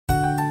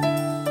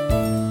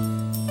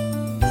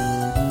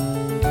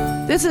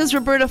This is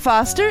Roberta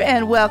Foster,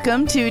 and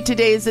welcome to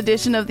today's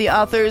edition of the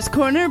Author's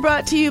Corner,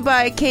 brought to you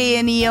by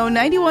KNEO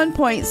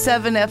 91.7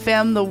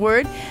 FM, The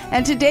Word.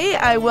 And today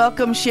I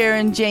welcome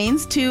Sharon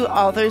Jaynes to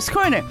Author's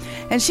Corner.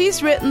 And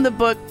she's written the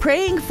book,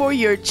 Praying for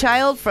Your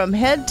Child from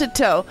Head to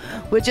Toe,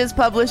 which is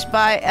published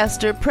by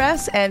Esther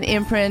Press and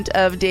imprint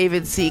of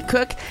David C.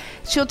 Cook.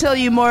 She'll tell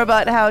you more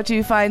about how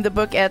to find the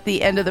book at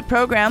the end of the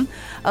program.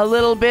 A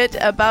little bit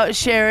about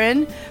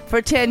Sharon.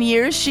 For 10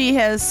 years, she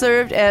has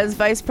served as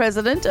Vice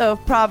President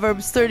of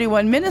Proverbs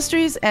 31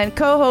 Ministries and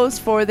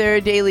co-host for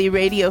their daily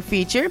radio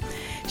feature.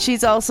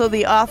 She's also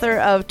the author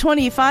of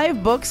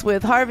 25 books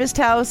with Harvest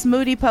House,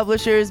 Moody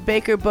Publishers,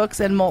 Baker Books,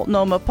 and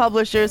Multnomah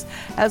Publishers,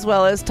 as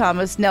well as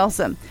Thomas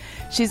Nelson.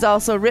 She's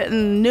also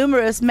written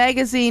numerous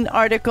magazine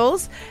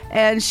articles,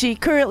 and she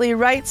currently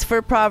writes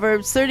for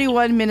Proverbs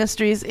 31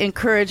 Ministries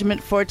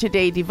Encouragement for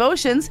Today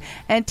devotions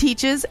and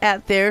teaches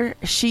at their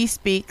She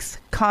Speaks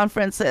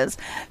conferences.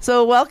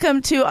 So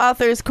welcome to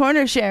Author's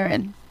Corner,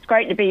 Sharon. It's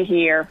great to be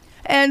here.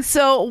 And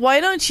so why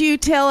don't you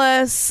tell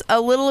us a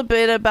little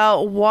bit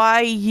about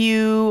why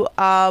you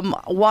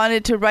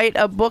wanted to write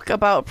a book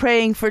about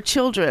praying for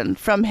children,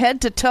 from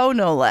head to toe,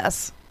 no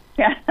less?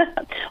 Yeah.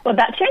 Well,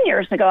 about 10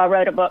 years ago, I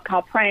wrote a book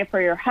called Praying for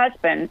Your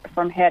Husband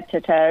from Head to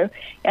Toe,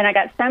 and I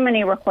got so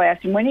many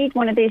requests, and we need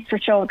one of these for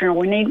children,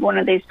 we need one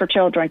of these for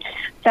children.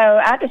 So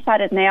I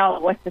decided now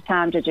was the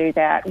time to do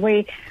that.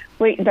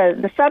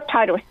 The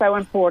subtitle is so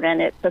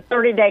important. It's a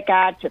 30-day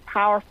guide to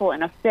powerful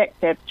and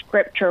effective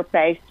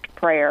scripture-based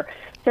prayer.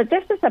 So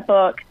this is a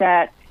book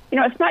that,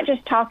 it's not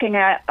just talking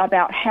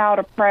about how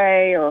to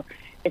pray, or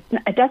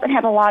it doesn't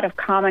have a lot of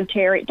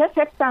commentary. It does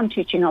have some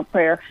teaching on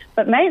prayer,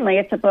 but mainly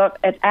it's a book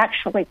of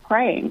actually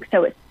praying.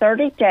 So it's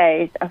 30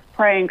 days of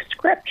praying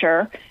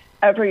scripture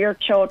over your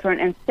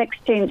children in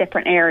 16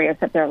 different areas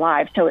of their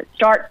lives. So it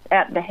starts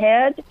at the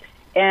head,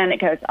 and it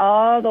goes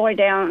all the way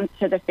down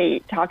to the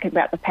feet, talking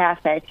about the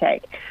path they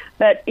take.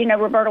 But,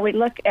 Roberta, we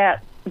look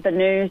at the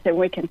news and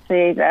we can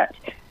see that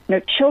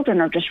children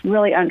are just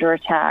really under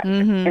attack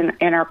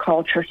in our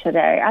culture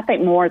today. I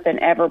think more than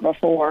ever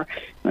before.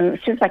 It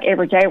seems like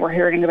every day we're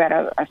hearing about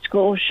a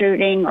school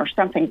shooting or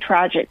something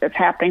tragic that's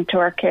happening to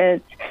our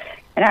kids.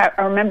 And I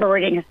remember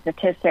reading a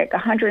statistic,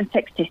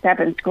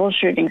 167 school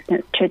shootings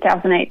since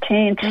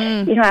 2018.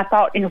 I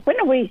thought, when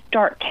do we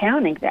start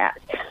counting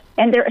that?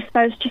 And they're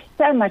exposed to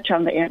so much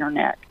on the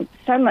internet,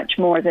 so much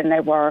more than they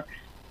were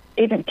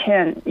even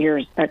 10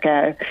 years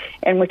ago.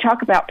 And we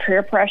talk about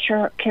peer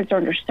pressure. Kids are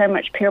under so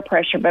much peer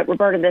pressure. But,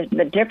 Roberta,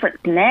 the difference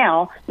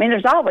now,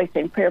 there's always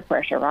been peer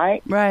pressure,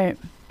 right? Right.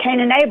 Cain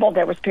and Abel,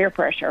 there was peer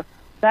pressure.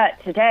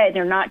 But today,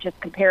 they're not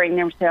just comparing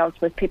themselves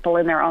with people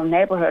in their own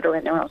neighborhood or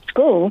in their own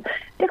school.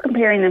 They're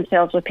comparing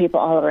themselves with people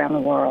all around the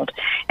world.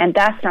 And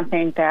that's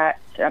something that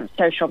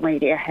social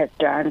media has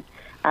done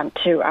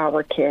to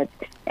our kids.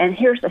 And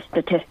here's a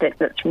statistic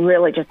that's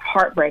really just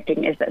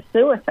heartbreaking, is that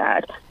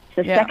suicide,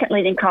 the second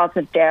leading cause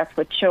of death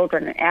with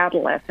children and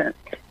adolescents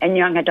and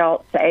young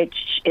adults,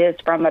 age is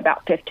from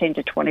about 15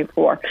 to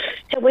 24.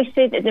 So we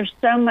see that there's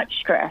so much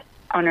stress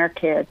on our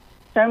kids,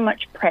 so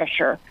much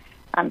pressure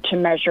to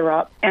measure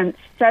up, and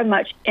so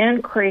much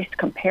increased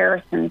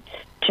comparison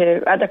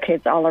to other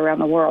kids all around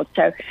the world.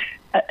 So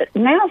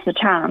now's the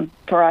time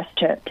for us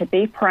to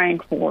be praying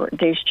for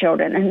these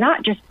children, and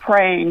not just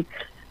praying,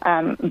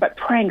 but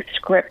praying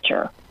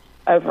scripture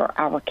over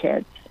our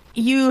kids.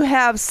 You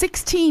have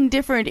 16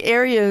 different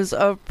areas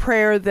of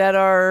prayer that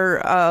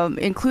are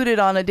included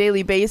on a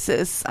daily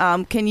basis.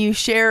 Can you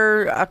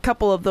share a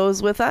couple of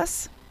those with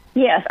us?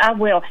 Yes, I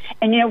will.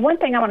 And, one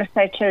thing I want to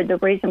say, too, the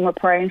reason we're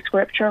praying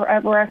scripture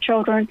over our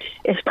children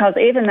is because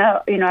even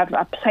though,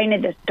 I've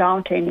painted this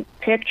daunting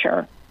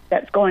picture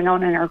that's going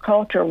on in our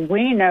culture,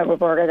 we know,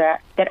 Roberta,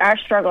 that our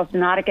struggle is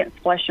not against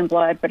flesh and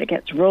blood, but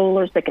against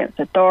rulers, against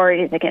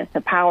authorities, against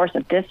the powers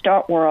of this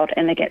dark world,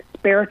 and against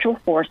spiritual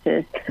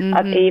forces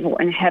of evil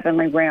in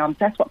heavenly realms.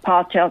 That's what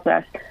Paul tells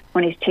us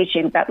when he's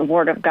teaching about the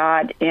Word of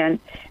God and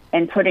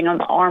putting on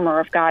the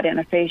armor of God in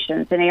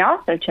Ephesians. And he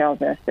also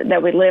tells us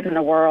that we live in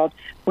the world.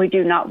 We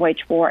do not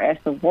wage war as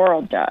the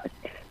world does.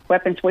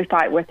 Weapons we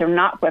fight with are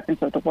not weapons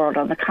of the world.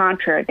 On the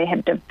contrary, they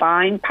have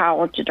divine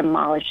power to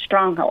demolish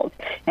strongholds.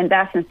 And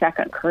that's in 2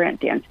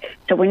 Corinthians.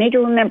 So we need to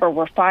remember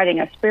we're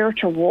fighting a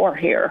spiritual war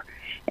here.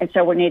 And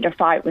so we need to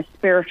fight with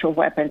spiritual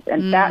weapons.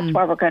 And that's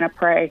why we're going to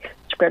pray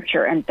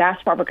scripture. And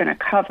that's why we're going to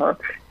cover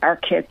our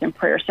kids in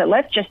prayer. So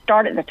let's just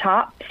start at the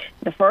top.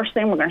 The first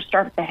thing, we're going to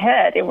start at the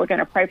head, and we're going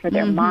to pray for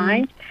their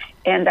mind.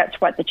 And that's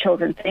what the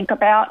children think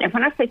about. And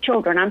when I say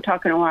children, I'm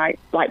talking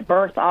like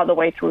birth all the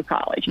way through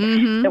college.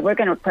 So we're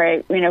going to pray,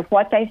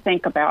 what they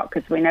think about,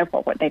 because we know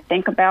what they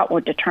think about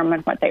will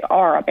determine what they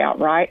are about,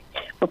 right?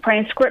 We're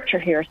praying scripture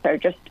here. So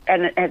just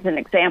as an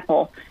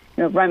example,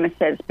 Romans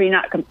says, be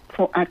not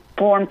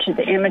conformed to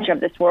the image of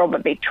this world,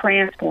 but be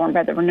transformed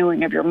by the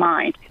renewing of your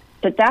mind.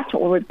 So that's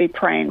what we would be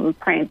praying. We're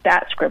praying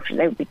that scripture.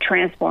 They would be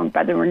transformed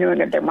by the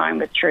renewing of their mind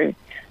with truth.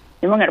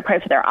 Then we're going to pray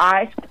for their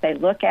eyes, what they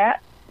look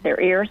at, their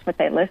ears, what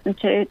they listen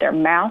to, their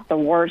mouth, the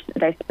words that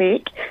they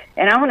speak.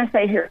 And I want to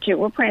say here, too,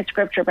 we're praying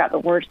scripture about the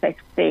words they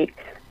speak,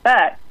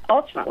 but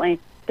ultimately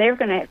they're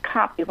going to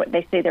copy what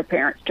they see their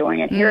parents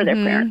doing and hear their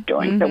parents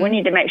doing. So we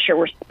need to make sure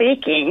we're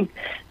speaking,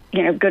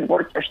 good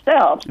words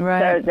ourselves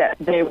so that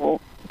they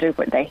will do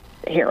what they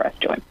hear us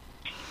doing.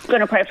 We're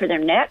going to pray for their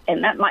neck,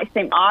 and that might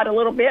seem odd a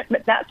little bit,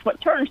 but that's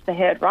what turns the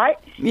head, right?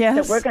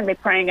 Yes. So we're going to be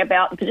praying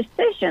about the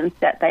decisions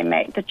that they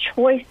make, the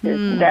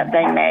choices that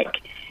they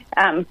make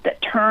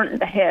that turn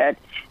the head.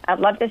 I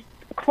love this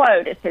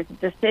quote. It says,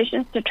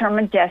 decisions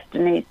determine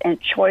destinies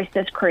and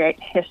choices create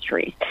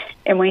histories.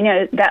 And we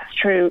know that's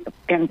true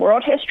in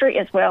world history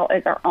as well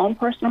as our own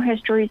personal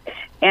histories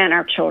and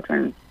our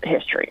children's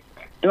history.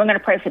 So we're going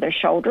to pray for their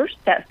shoulders.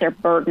 That's their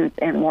burdens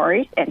and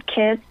worries. And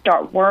kids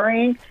start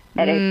worrying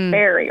at a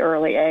very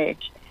early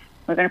age.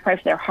 We're going to pray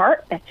for their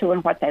heart. That's who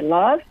and what they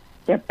love.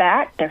 Their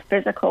back, their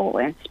physical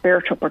and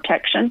spiritual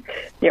protection.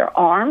 Their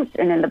arms.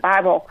 And in the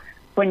Bible,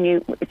 when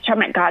it's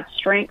talking about God's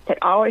strength,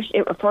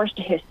 it refers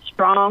to his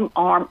strong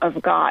arm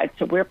of God.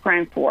 So we're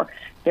praying for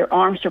their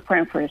arms. We're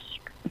praying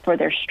for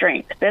their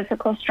strength,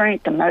 physical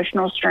strength,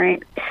 emotional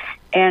strength,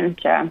 and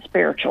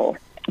spiritual,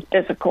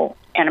 physical,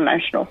 and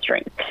emotional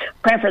strength.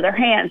 Praying for their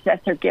hands.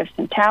 That's their gifts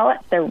and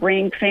talents. Their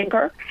ring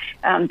finger.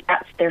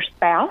 That's their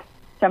spouse.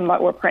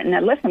 Somewhat we're praying.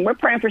 Now, listen, we're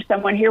praying for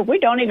someone here we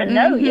don't even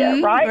know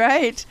yet, right?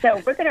 Right.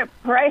 So we're going to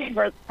pray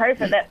for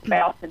that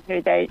spouse and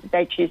who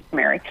they choose to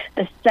marry.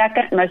 The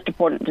second most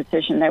important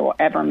decision they will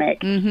ever make.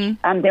 Then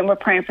we're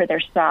praying for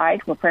their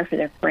side. We're praying for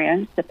their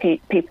friends, the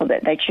people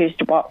that they choose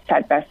to walk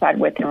side by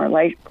side with in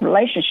a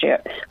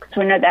relationship, because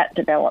we know that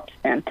develops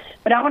them.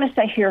 But I want to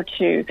say here,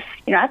 too,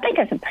 I think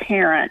as a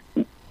parent,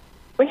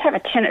 we have a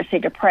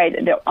tendency to pray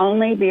that they'll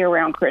only be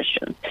around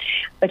Christians.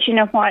 But you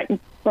know what,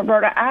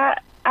 Roberta,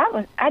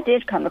 I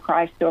did come to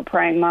Christ through a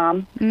praying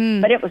mom,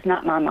 but it was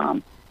not my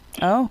mom.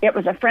 Oh. It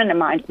was a friend of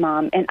mine's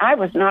mom, and I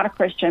was not a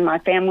Christian. My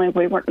family,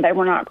 they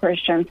were not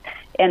Christians.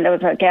 And there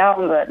was a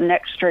gal on the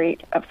next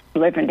street,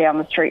 living down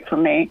the street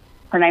from me.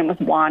 Her name was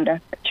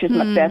Wanda. She was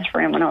my best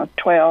friend when I was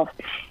 12.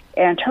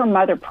 And her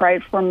mother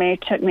prayed for me,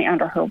 took me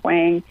under her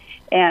wing,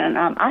 and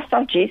I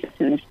saw Jesus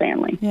in this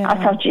family. Yeah.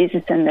 I saw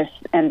Jesus in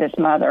this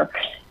mother,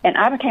 and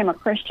I became a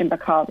Christian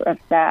because of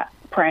that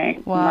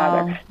praying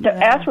mother. So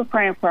as we're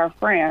praying for our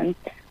friends,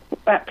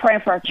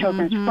 praying for our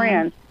children's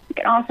friends, we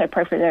can also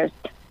pray for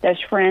those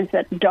friends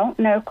that don't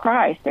know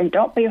Christ, and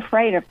don't be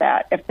afraid of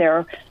that. If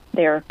there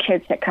are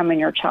kids that come in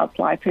your child's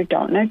life who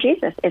don't know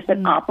Jesus, it's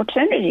an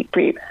opportunity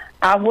for you.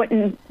 I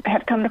wouldn't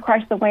have come to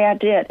Christ the way I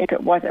did if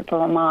it wasn't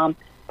for my mom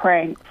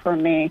praying for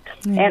me.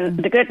 And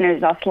the good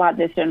news, I'll slide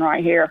this in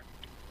right here.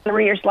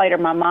 3 years later,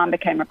 my mom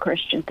became a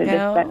Christian through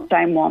that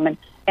same woman.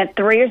 And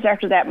 3 years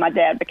after that, my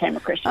dad became a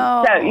Christian.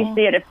 So you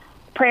see it, if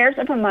prayers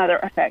of a mother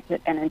affected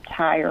an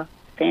entire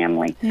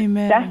family.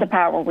 Amen. That's the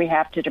power we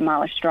have to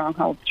demolish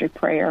strongholds through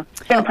prayer.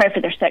 We're going to pray for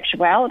their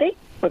sexuality.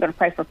 We're going to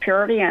pray for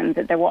purity and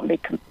that there won't be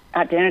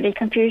identity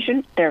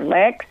confusion. Their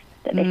legs,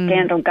 that they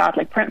stand on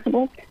godly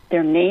principles.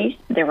 Their knees,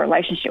 their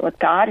relationship with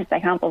God as they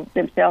humble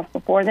themselves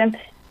before them.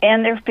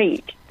 And their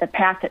feet, the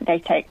path that they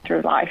take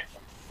through life,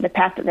 the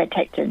path that they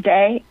take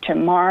today,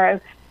 tomorrow,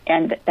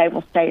 and they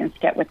will stay in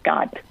step with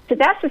God. So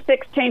that's the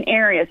 16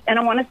 areas. And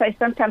I want to say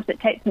sometimes it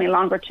takes me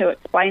longer to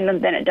explain them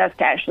than it does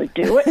to actually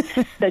do it.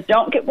 So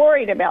don't get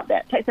worried about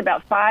that. It takes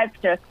about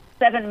 5 to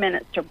 7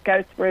 minutes to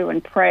go through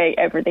and pray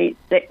over these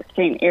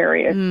 16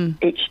 areas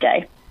each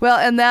day. Well,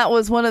 and that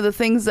was one of the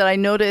things that I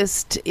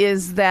noticed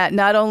is that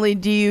not only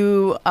do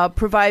you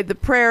provide the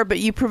prayer, but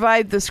you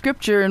provide the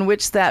scripture in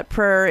which that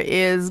prayer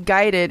is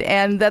guided,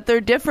 and that they're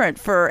different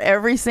for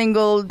every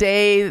single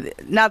day,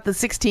 not the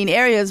 16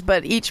 areas,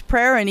 but each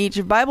prayer and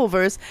each Bible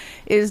verse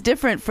is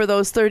different for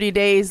those 30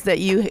 days that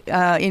you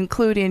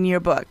include in your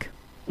book.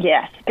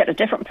 Yes, got a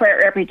different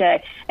prayer every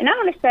day. And I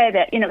want to say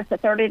that, it's a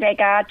 30-day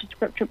guide to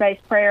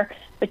scripture-based prayer,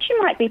 but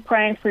you might be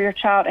praying for your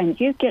child and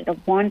you get the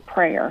one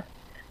prayer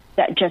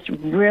that just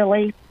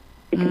really,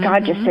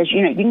 God just says,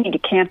 you need to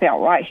camp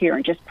out right here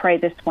and just pray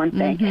this one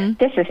thing.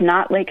 This is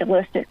not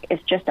legalistic.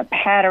 It's just a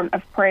pattern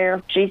of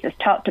prayer. Jesus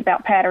talked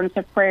about patterns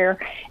of prayer,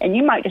 and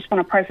you might just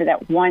want to pray for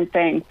that one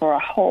thing for a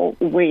whole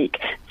week.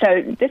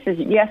 So this is,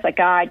 yes, a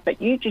guide,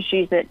 but you just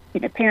use it.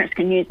 Parents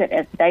can use it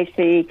as they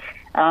see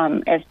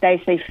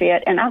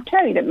fit. And I'll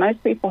tell you that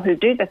most people who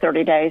do the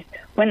 30 days,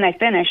 when they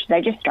finish, they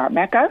just start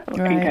back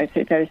over and go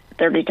through those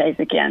 30 days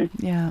again.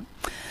 Yeah.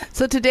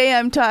 So today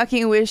I'm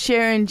talking with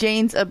Sharon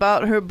Jaynes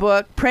about her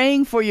book,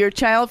 Praying for Your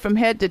Child from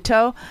Head to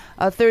Toe,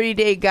 a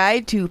 30-day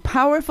guide to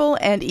powerful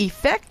and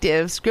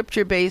effective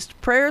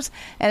scripture-based prayers,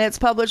 and it's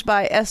published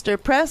by Esther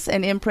Press,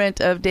 an imprint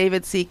of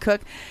David C.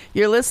 Cook.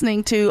 You're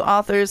listening to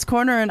Author's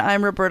Corner, and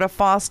I'm Roberta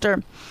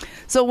Foster.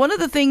 So one of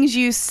the things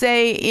you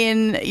say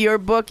in your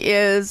book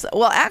is,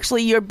 well,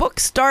 actually, your book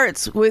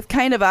starts with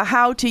kind of a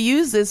how to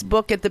use this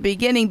book at the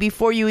beginning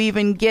before you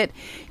even get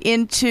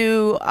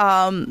into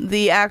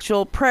the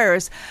actual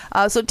prayers.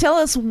 So tell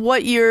us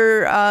what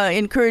you're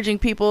encouraging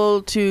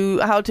people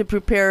how to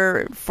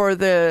prepare for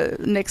the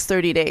next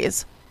 30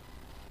 days.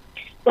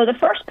 Well, the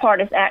first part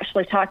is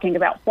actually talking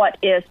about what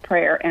is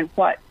prayer and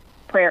what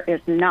prayer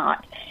is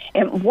not.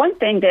 And one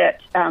thing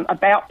that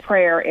about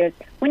prayer is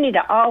we need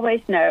to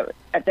always know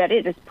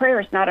prayer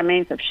is not a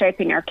means of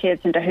shaping our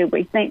kids into who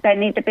we think they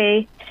need to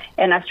be.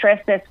 And I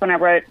stressed this when I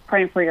wrote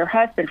Praying for Your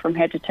Husband from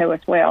Head to Toe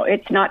as well.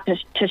 It's not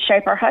to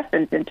shape our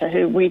husbands into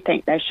who we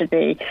think they should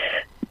be.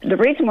 The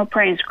reason we're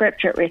praying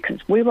Scripture is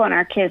because we want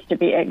our kids to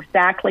be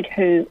exactly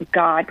who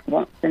God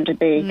wants them to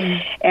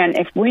be. And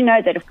if we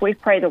know that if we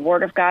pray the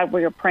Word of God,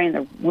 we are praying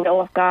the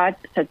will of God,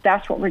 so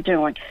that's what we're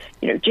doing.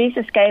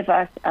 Jesus gave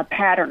us a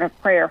pattern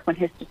of prayer when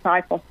his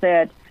disciples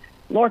said,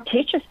 Lord,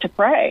 teach us to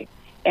pray.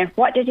 And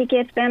what did he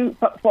give them?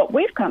 But what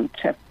we've come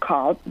to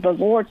call the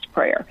Lord's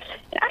Prayer.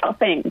 And I don't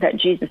think that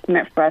Jesus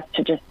meant for us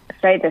to just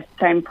say the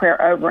same prayer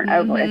over and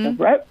over as a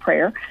rote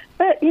prayer.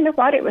 But you know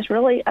what? It was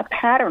really a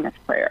pattern of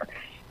prayer.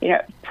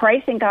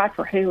 Praising God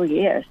for who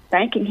he is,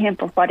 thanking him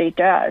for what he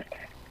does,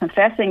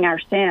 confessing our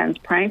sins,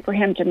 praying for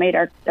him to meet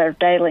our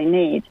daily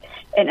needs.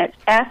 And it's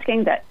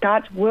asking that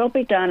God's will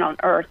be done on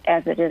earth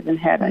as it is in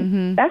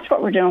heaven. That's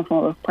what we're doing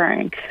when we're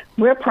praying.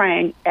 We're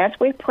praying. As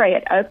we pray,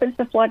 it opens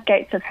the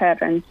floodgates of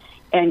heaven,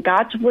 and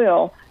God's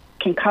will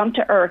can come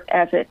to earth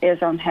as it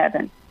is in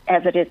heaven.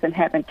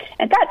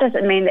 And that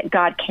doesn't mean that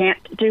God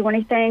can't do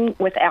anything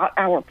without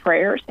our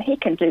prayers. He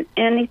can do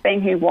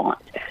anything he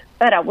wants.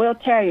 But I will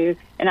tell you,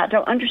 and I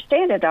don't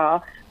understand it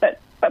all,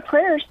 but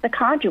prayer is the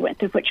conduit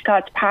through which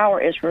God's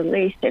power is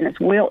released and his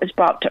will is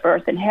brought to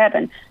earth and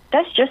heaven.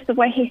 That's just the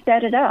way he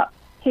set it up.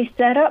 He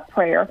set up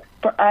prayer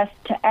for us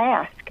to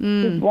ask.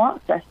 He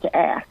wants us to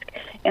ask.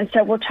 And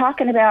so we're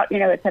talking about,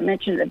 as I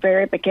mentioned at the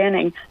very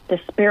beginning, the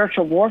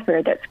spiritual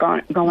warfare that's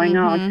going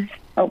on.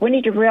 We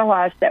need to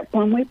realize that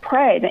when we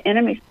pray, the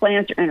enemy's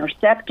plans are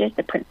intercepted,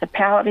 the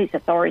principalities,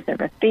 authorities are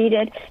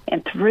defeated,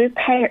 and through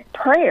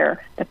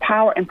prayer, the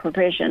power and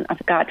provision of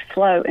God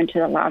flow into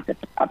the lives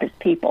of his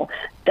people.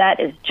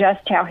 That is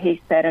just how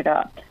he set it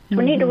up. So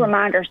we need to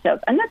remind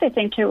ourselves. Another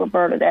thing, too,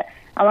 Roberta, that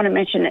I want to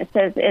mention, it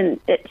says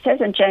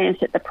in James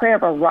that the prayer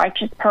of a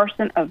righteous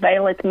person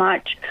availeth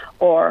much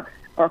or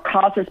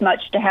causes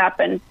much to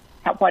happen,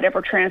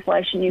 whatever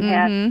translation you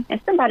have.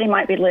 And somebody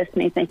might be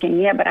listening thinking,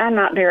 yeah, but I'm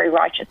not a very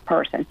righteous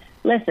person.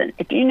 Listen,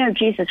 if you know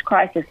Jesus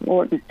Christ as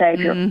Lord and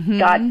Savior,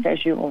 God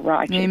says you are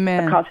righteous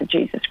because of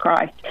Jesus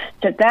Christ.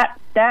 So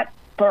that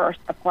verse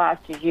applies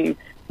to you.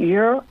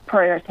 Your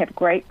prayers have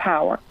great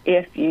power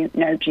if you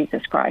know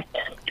Jesus Christ.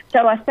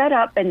 So I set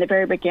up in the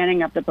very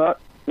beginning of the book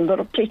a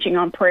little teaching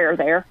on prayer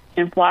there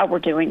and why we're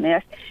doing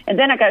this. And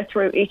then I go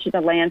through each of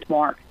the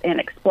landmarks and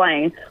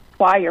explain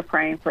why you're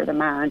praying for the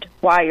mind,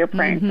 why you're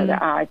praying for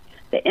the eyes,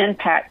 the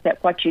impact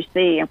that what you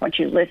see and what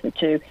you listen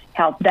to,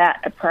 how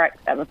that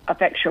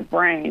affects your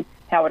brain,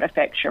 how it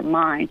affects your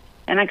mind.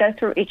 And I go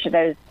through each of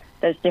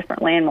those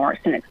different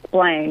landmarks and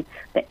explain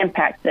the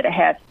impact that it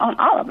has on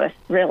all of us,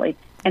 really.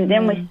 And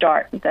then we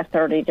start the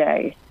 30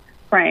 days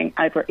praying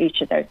over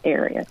each of those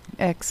areas.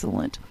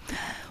 Excellent.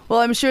 Well,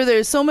 I'm sure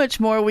there's so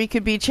much more we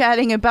could be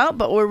chatting about,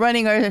 but we're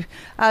running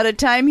out of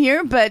time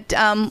here. But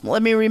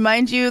let me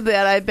remind you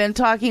that I've been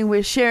talking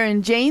with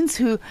Sharon Jaynes,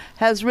 who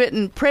has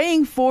written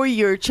Praying for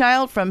Your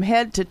Child from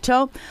Head to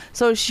Toe.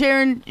 So,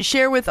 Sharon,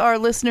 share with our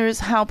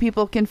listeners how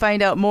people can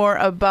find out more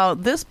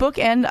about this book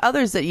and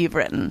others that you've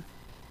written.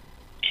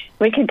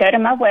 We can go to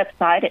my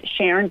website at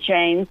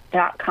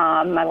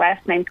SharonJaynes.com. My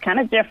last name's kind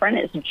of different.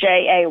 It's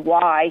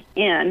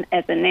Jayn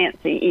as in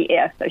Nancy,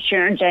 E-S. So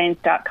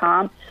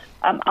SharonJaynes.com.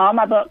 All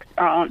my books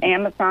are on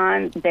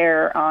Amazon.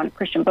 They're on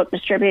Christian book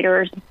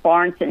distributors,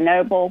 Barnes &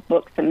 Noble,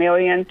 Books A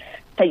Million.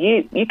 So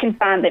you can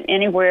find them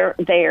anywhere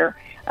there.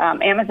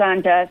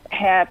 Amazon does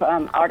have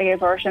audio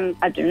version.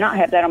 I do not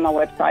have that on my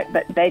website,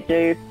 but they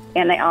do.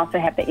 And they also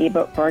have the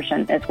ebook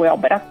version as well.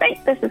 But I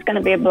think this is going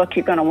to be a book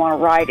you're going to want to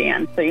write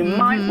in. So you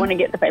might want to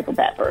get the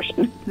paperback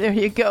version. There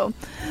you go.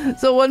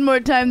 So one more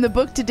time, the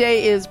book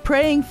today is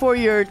Praying for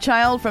Your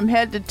Child from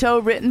Head to Toe,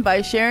 written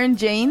by Sharon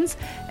Jaynes.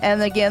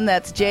 And again,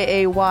 that's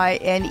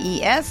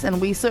Jaynes. And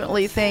we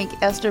certainly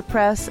thank Esther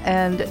Press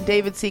and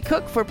David C.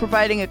 Cook for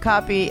providing a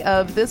copy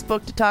of this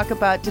book to talk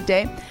about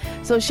today.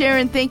 So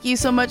Sharon, thank you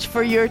so much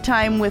for your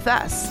time with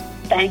us.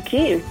 Thank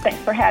you. Thanks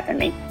for having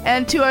me.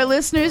 And to our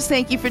listeners,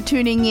 thank you for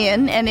tuning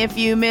in. And if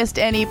you missed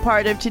any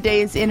part of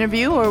today's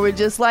interview or would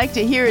just like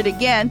to hear it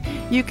again,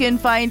 you can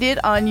find it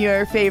on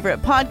your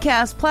favorite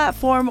podcast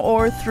platform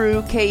or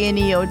through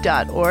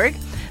KNEO.org.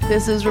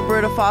 This is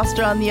Roberta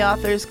Foster on the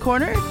Author's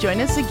Corner. Join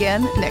us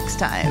again next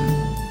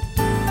time.